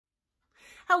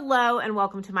Hello and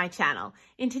welcome to my channel.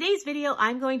 In today's video,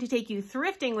 I'm going to take you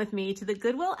thrifting with me to the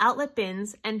Goodwill outlet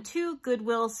bins and 2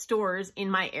 Goodwill stores in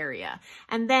my area.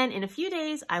 And then in a few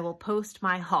days, I will post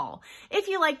my haul. If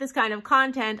you like this kind of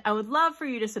content, I would love for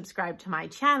you to subscribe to my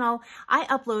channel. I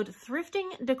upload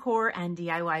thrifting, decor, and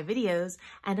DIY videos.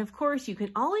 And of course, you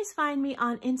can always find me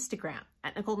on Instagram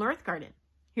at Nicole Northgarden.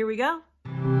 Here we go.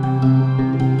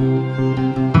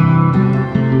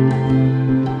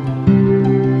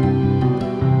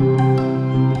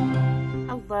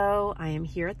 Hello, I am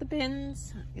here at the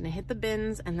bins. I'm gonna hit the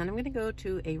bins and then I'm gonna go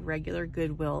to a regular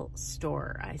Goodwill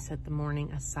store. I set the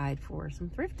morning aside for some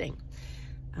thrifting.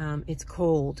 It's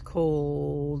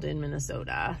cold in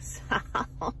Minnesota, so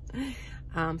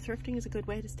thrifting is a good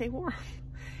way to stay warm.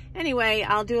 Anyway,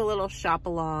 I'll do a little shop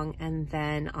along and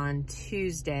then on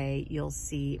Tuesday, you'll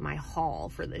see my haul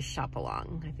for this shop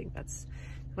along. I think that's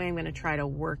the way I'm gonna try to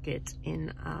work it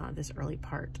in this early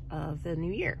part of the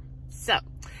new year. So,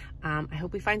 I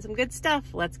hope we find some good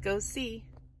stuff. Let's go see.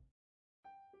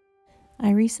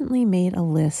 I recently made a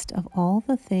list of all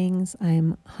the things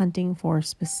I'm hunting for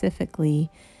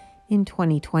specifically in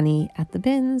 2020 at the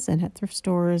bins and at thrift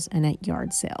stores and at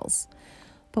yard sales.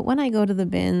 But when I go to the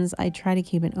bins, I try to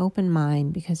keep an open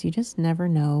mind because you just never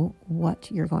know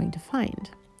what you're going to find.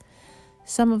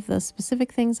 Some of the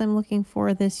specific things I'm looking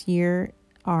for this year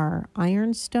are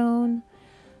ironstone,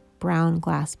 brown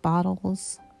glass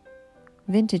bottles,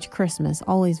 vintage Christmas,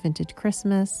 always vintage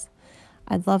Christmas.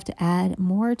 I'd love to add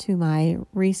more to my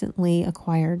recently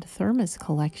acquired thermos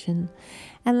collection.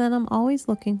 And then I'm always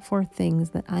looking for things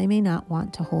that I may not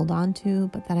want to hold on to,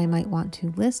 but that I might want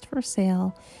to list for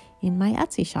sale in my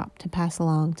Etsy shop to pass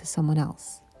along to someone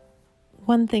else.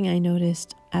 One thing I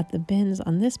noticed at the bins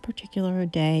on this particular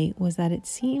day was that it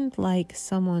seemed like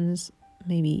someone's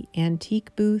maybe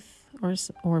antique booth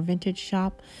or vintage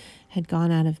shop had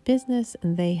gone out of business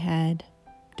and they had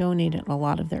donated a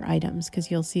lot of their items, because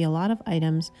you'll see a lot of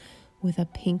items with a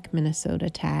pink Minnesota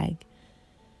tag.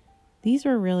 These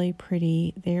are really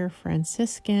pretty. They're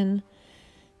Franciscan.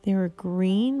 They're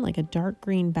green, like a dark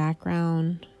green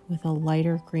background with a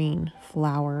lighter green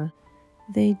flower.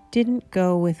 They didn't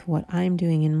go with what I'm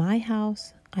doing in my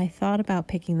house. I thought about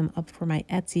picking them up for my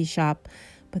Etsy shop,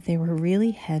 but they were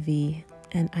really heavy,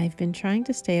 and I've been trying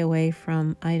to stay away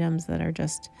from items that are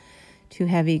just too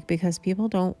heavy because people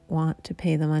don't want to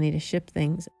pay the money to ship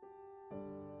things.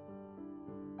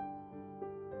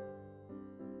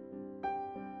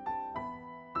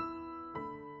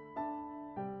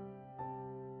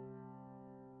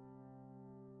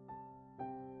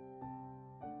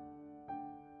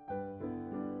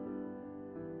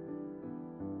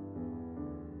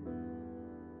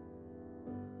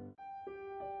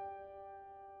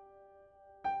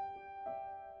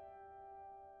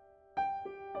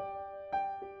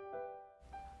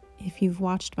 If you've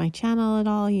watched my channel at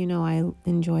all, you know I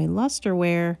enjoy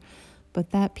lusterware, but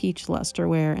that peach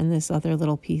lusterware and this other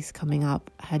little piece coming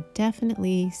up had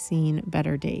definitely seen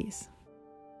better days.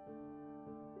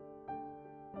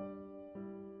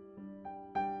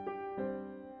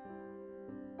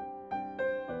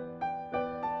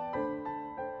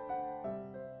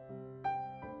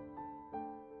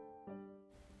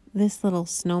 This little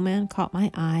snowman caught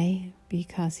my eye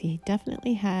because he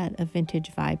definitely had a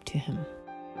vintage vibe to him.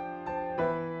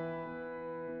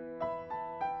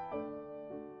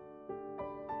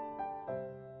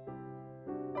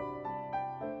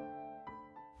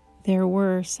 There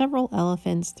were several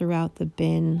elephants throughout the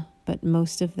bin, but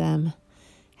most of them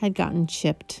had gotten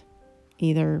chipped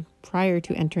either prior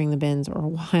to entering the bins or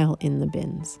while in the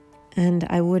bins. And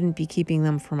I wouldn't be keeping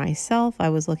them for myself. I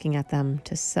was looking at them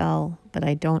to sell, but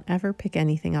I don't ever pick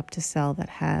anything up to sell that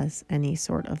has any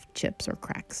sort of chips or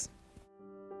cracks.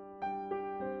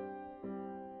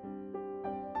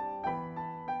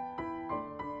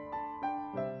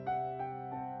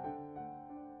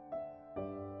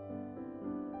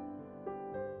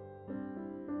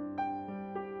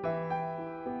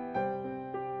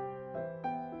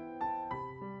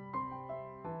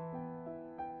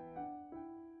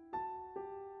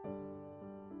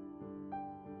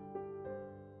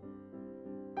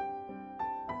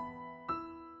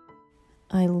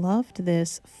 I loved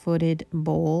this footed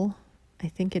bowl. I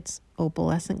think it's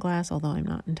opalescent glass, although I'm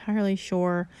not entirely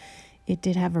sure. It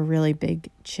did have a really big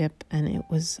chip and it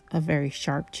was a very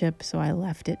sharp chip, so I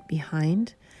left it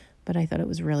behind, but I thought it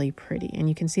was really pretty. And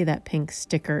you can see that pink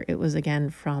sticker. It was again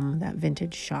from that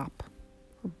vintage shop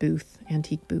or booth,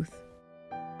 antique booth.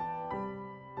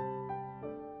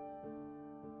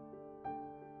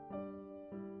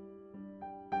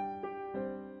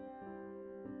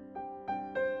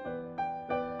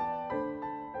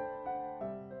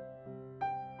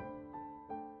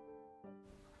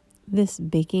 This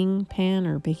baking pan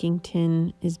or baking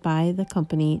tin is by the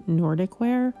company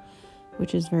Nordicware,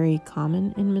 which is very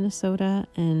common in Minnesota,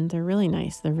 and they're really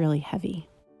nice. They're really heavy.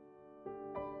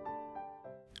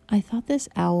 I thought this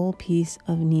owl piece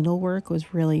of needlework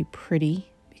was really pretty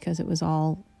because it was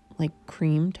all like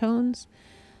cream tones,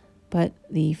 but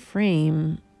the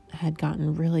frame had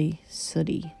gotten really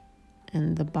sooty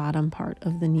and the bottom part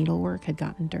of the needlework had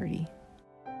gotten dirty.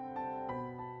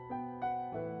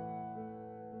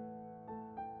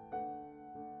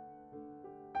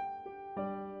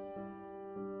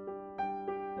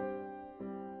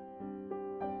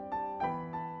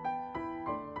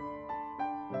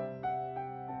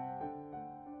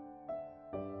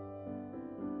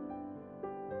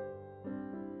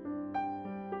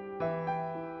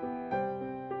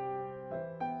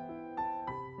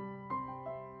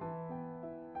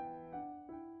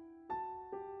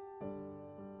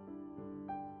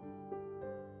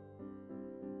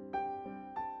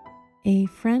 A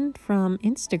friend from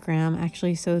Instagram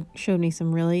actually showed me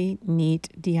some really neat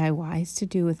DIYs to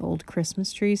do with old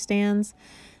Christmas tree stands.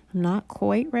 I'm not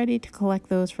quite ready to collect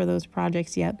those for those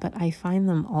projects yet, but I find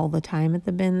them all the time at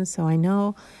the bins, so I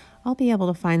know I'll be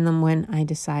able to find them when I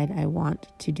decide I want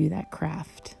to do that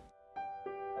craft.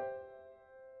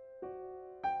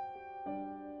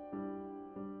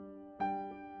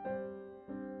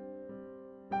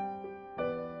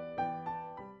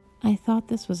 I thought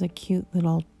this was a cute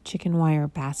little chicken wire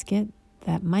basket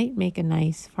that might make a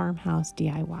nice farmhouse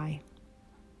DIY.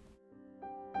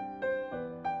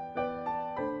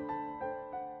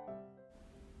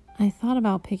 I thought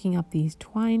about picking up these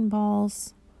twine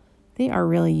balls. They are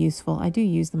really useful. I do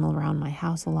use them around my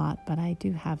house a lot, but I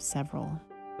do have several.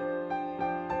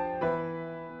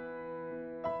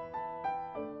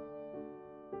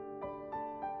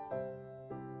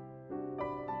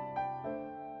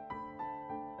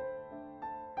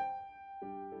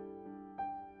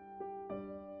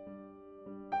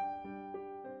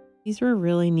 These were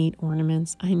really neat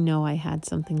ornaments. I know I had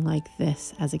something like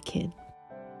this as a kid.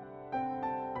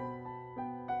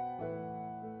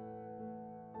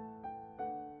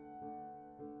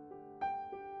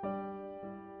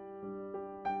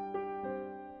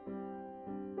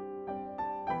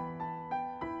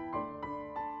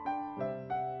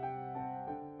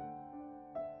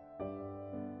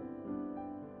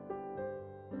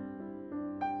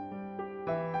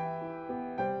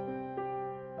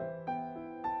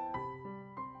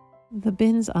 The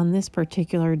bins on this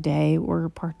particular day were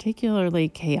particularly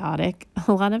chaotic.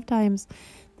 A lot of times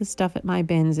the stuff at my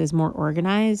bins is more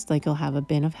organized, like you'll have a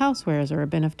bin of housewares or a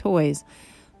bin of toys,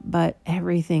 but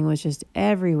everything was just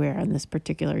everywhere on this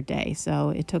particular day, so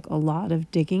it took a lot of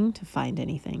digging to find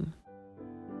anything.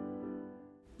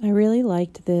 I really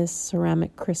liked this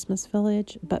ceramic Christmas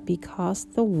village, but because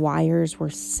the wires were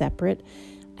separate,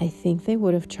 I think they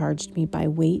would have charged me by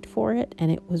weight for it, and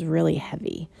it was really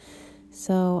heavy.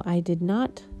 So I did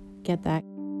not get that.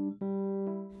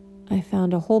 I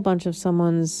found a whole bunch of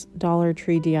someone's Dollar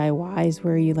Tree DIYs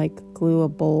where you like glue a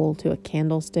bowl to a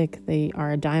candlestick. They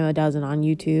are a dime a dozen on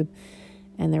YouTube,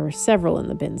 and there were several in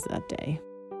the bins that day.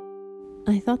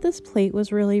 I thought this plate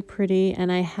was really pretty,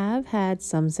 and I have had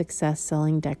some success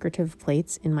selling decorative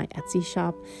plates in my Etsy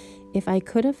shop. If I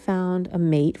could have found a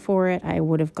mate for it, I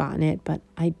would have gotten it, but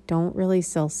I don't really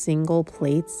sell single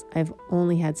plates. I've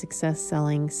only had success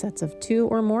selling sets of 2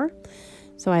 or more,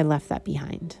 so I left that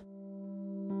behind.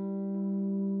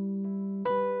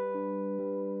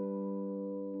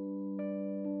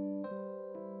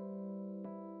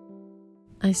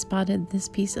 I spotted this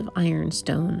piece of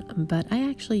ironstone, but I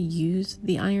actually used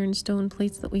the ironstone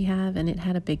plates that we have, and it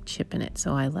had a big chip in it,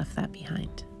 so I left that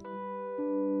behind.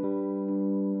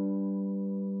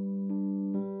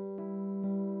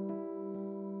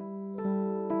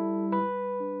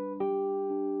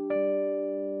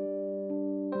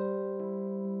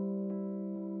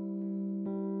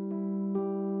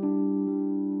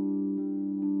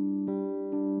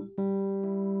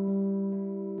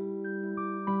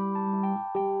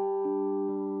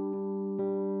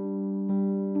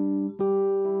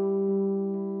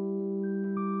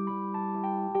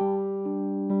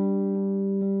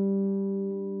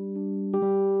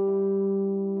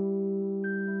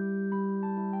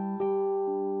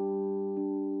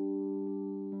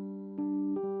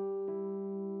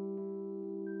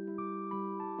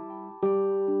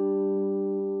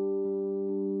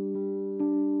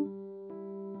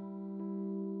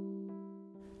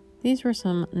 These were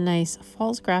some nice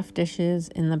Falsgraf dishes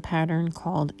in the pattern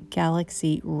called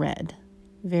Galaxy Red.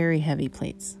 Very heavy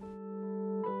plates.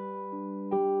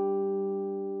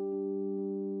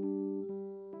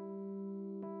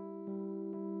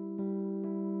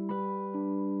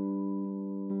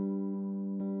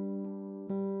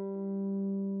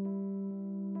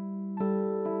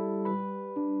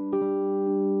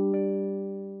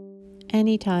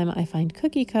 Anytime I find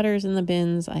cookie cutters in the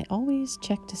bins, I always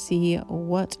check to see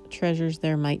what treasures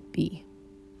there might be.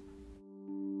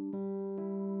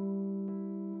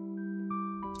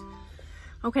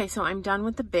 Okay, so I'm done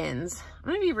with the bins.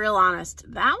 I'm gonna be real honest.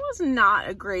 That was not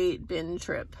a great bin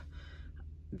trip.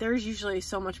 There's usually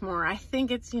so much more. I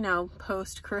think it's,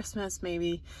 post-Christmas,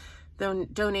 maybe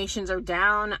donations are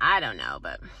down. I don't know,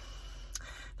 but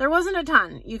there wasn't a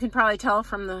ton. You can probably tell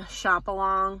from the shop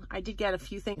along. I did get a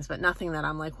few things, but nothing that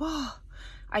I'm like, whoa.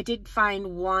 I did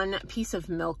find one piece of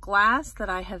milk glass that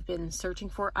I have been searching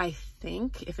for, I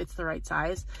think, if it's the right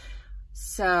size.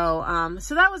 So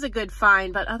that was a good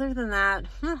find, but other than that,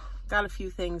 got a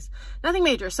few things, nothing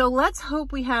major. So let's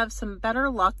hope we have some better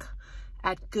luck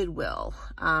at Goodwill.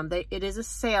 It is a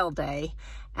sale day,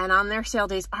 and on their sale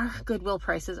days, our Goodwill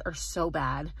prices are so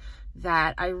bad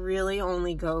that I really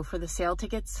only go for the sale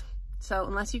tickets. So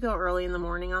unless you go early in the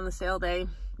morning on the sale day,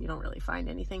 you don't really find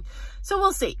anything. So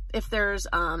we'll see if there's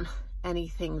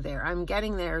anything there. I'm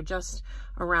getting there just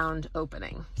around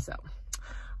opening, so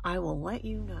I will let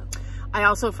you know. I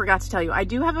also forgot to tell you, I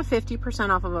do have a 50%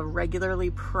 off of a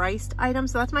regularly priced item.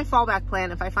 So that's my fallback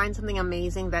plan. If I find something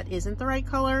amazing that isn't the right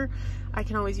color, I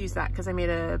can always use that because I made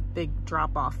a big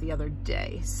drop off the other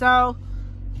day. So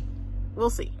we'll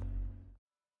see.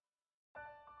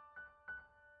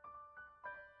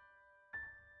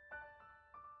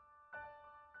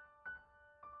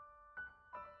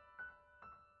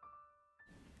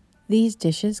 These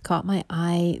dishes caught my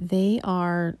eye.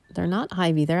 They're not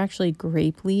ivy, they're actually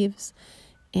grape leaves.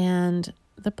 And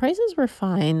the prices were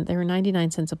fine. They were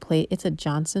 99 cents a plate. It's a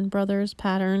Johnson Brothers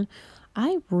pattern.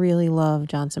 I really love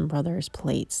Johnson Brothers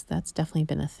plates. That's definitely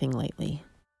been a thing lately.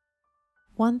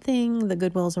 One thing the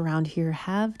Goodwills around here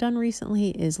have done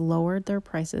recently is lowered their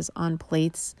prices on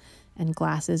plates and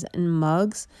glasses and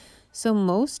mugs. So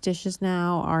most dishes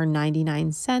now are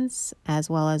 99 cents, as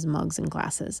well as mugs and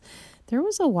glasses. There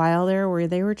was a while there where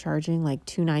they were charging like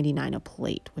 $2.99 a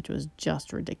plate, which was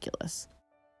just ridiculous.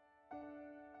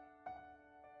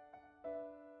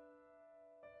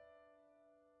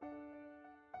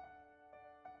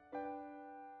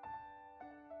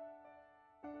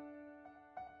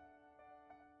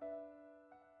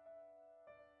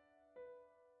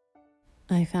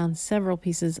 I found several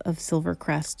pieces of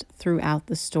Silvercrest throughout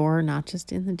the store, not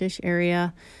just in the dish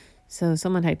area. So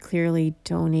someone had clearly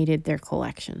donated their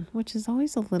collection, which is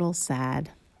always a little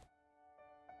sad.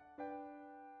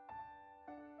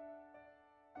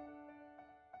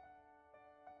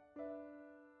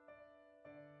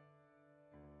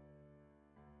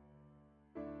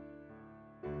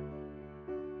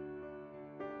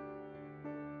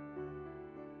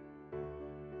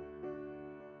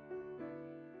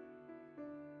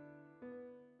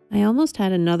 I almost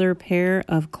had another pair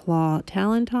of claw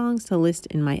Talon tongs to list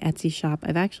in my Etsy shop.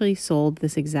 I've actually sold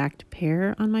this exact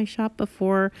pair on my shop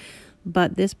before,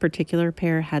 but this particular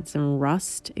pair had some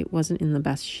rust. It wasn't in the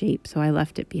best shape, so I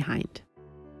left it behind.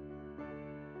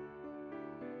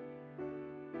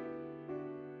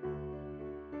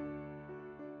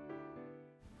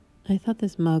 I thought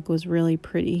this mug was really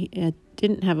pretty. It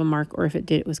didn't have a mark, or if it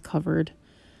did, it was covered,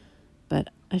 but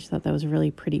I just thought that was a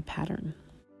really pretty pattern.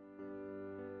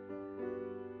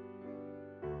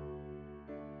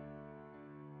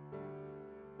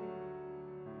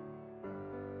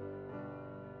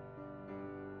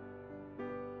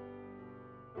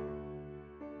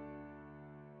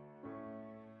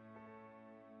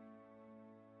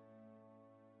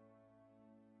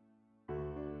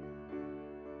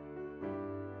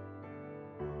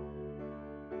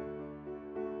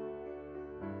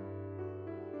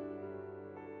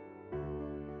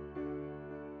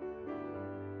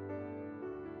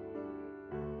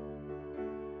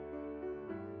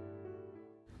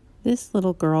 This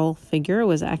little girl figure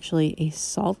was actually a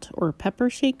salt or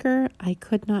pepper shaker. I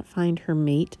could not find her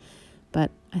mate, but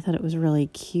I thought it was really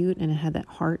cute, and it had that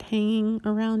heart hanging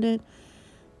around it.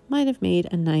 Might have made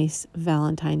a nice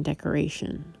Valentine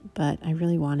decoration, but I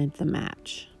really wanted the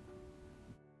match.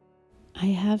 I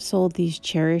have sold these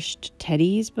cherished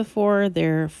teddies before.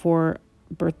 They're for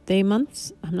birthday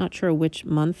months. I'm not sure which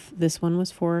month this one was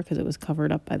for because it was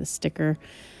covered up by the sticker.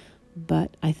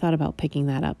 But I thought about picking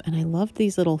that up, and I loved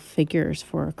these little figures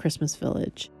for a Christmas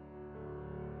village.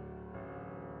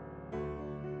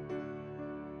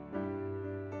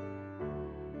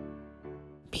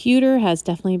 Pewter has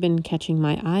definitely been catching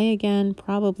my eye again,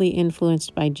 probably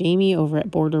influenced by Jamie over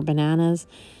at Border Bananas,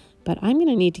 but I'm going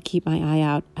to need to keep my eye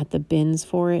out at the bins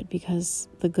for it because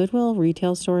the Goodwill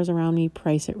retail stores around me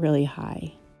price it really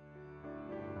high.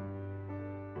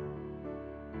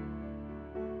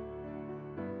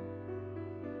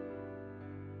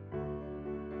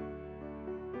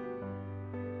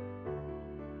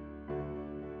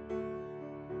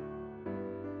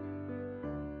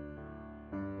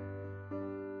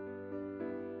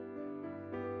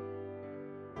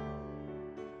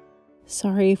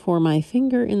 Sorry for my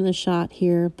finger in the shot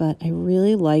here, but I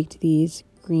really liked these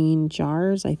green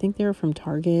jars. I think they're from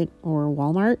Target or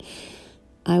Walmart.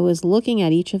 I was looking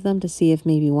at each of them to see if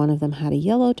maybe one of them had a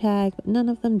yellow tag, but none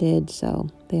of them did, so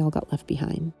they all got left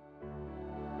behind.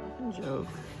 Joke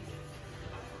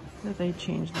that they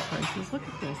changed the prices. Look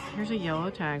at this. Here's a yellow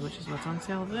tag, which is what's on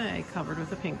sale today, covered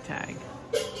with a pink tag.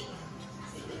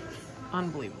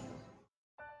 Unbelievable.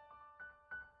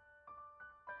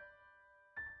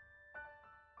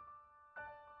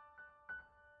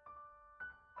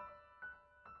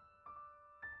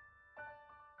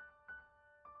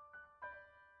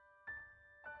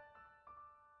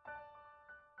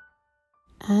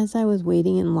 As I was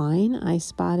waiting in line, I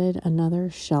spotted another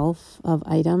shelf of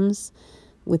items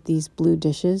with these blue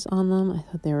dishes on them. I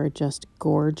thought they were just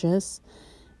gorgeous.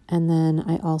 And then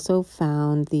I also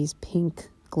found these pink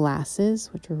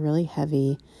glasses, which were really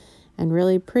heavy and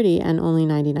really pretty and only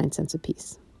 99 cents a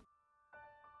piece.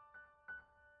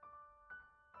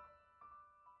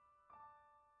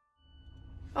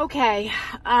 Okay,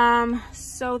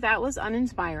 so that was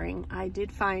uninspiring. I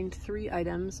did find 3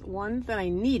 items, one that I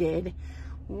needed,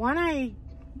 one I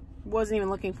wasn't even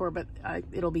looking for, but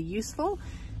it'll be useful,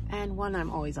 and one I'm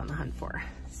always on the hunt for.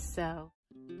 So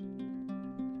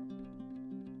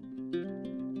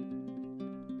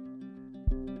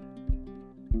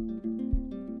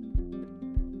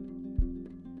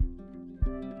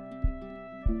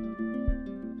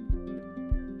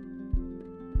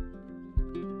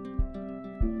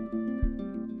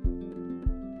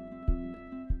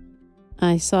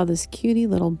I saw this cutie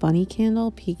little bunny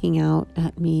candle peeking out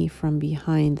at me from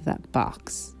behind that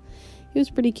box. It was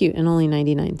pretty cute and only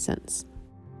 99 cents.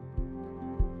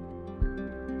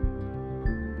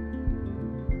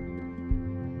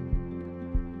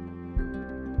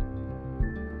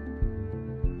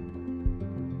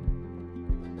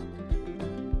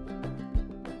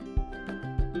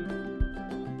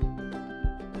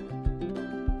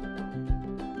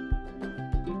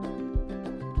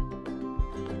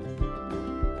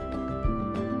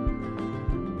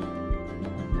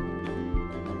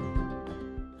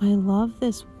 I love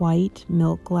this white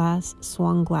milk glass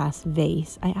swung glass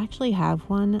vase. I actually have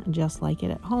one just like it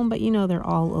at home, but you know, they're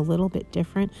all a little bit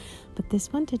different. But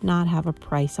this one did not have a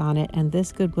price on it, and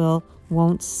this Goodwill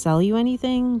won't sell you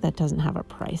anything that doesn't have a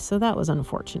price, so that was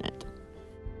unfortunate.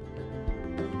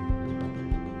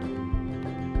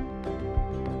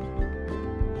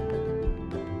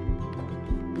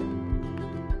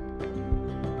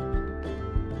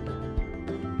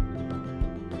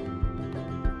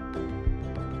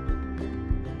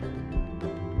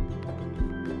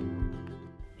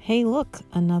 Hey, look,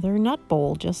 another nut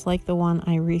bowl, just like the one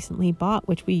I recently bought,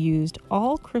 which we used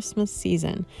all Christmas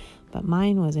season, but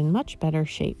mine was in much better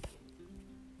shape.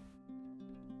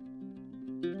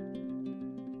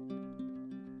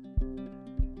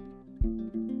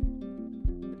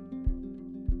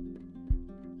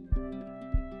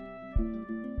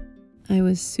 I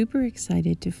was super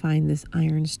excited to find this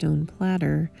ironstone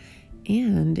platter,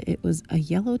 and it was a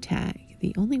yellow tag,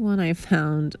 the only one I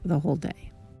found the whole day.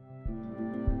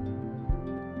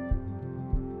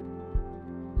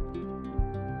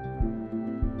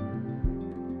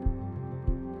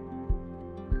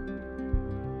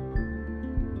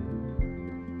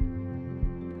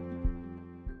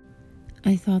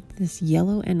 I thought this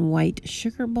yellow and white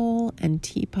sugar bowl and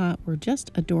teapot were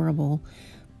just adorable,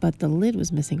 but the lid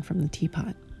was missing from the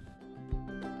teapot.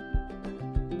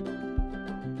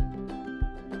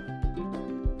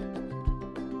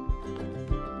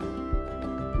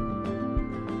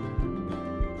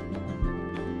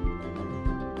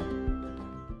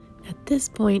 At this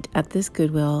point at this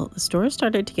Goodwill, the store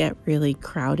started to get really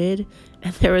crowded,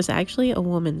 and there was actually a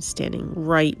woman standing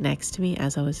right next to me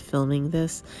as I was filming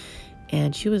this.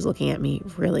 And she was looking at me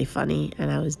really funny, and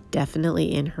I was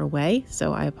definitely in her way.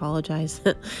 So I apologize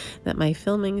that my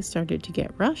filming started to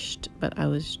get rushed, but I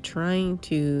was trying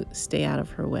to stay out of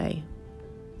her way.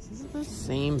 This is the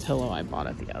same pillow I bought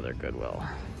at the other Goodwill.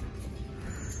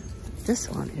 This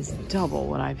one is double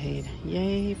what I paid.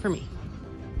 Yay for me.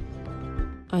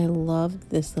 I loved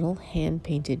this little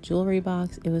hand-painted jewelry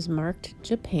box. It was marked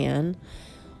Japan,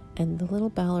 and the little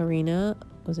ballerina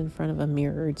was in front of a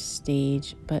mirrored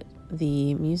stage, but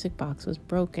the music box was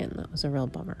broken. That was a real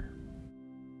bummer.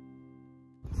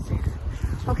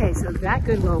 okay, so that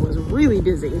Goodwill was really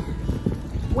busy,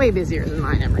 way busier than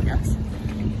mine ever gets,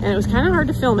 and it was kind of hard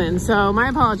to film in, so my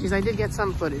apologies. I did get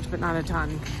some footage, but not a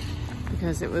ton,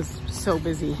 because it was so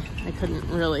busy I couldn't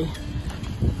really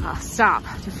stop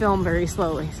to film very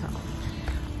slowly. So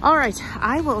all right,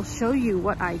 I will show you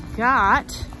what I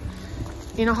got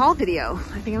in a haul video.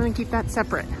 I think I'm gonna keep that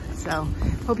separate. So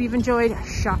hope you've enjoyed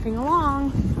shopping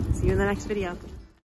along. See you in the next video.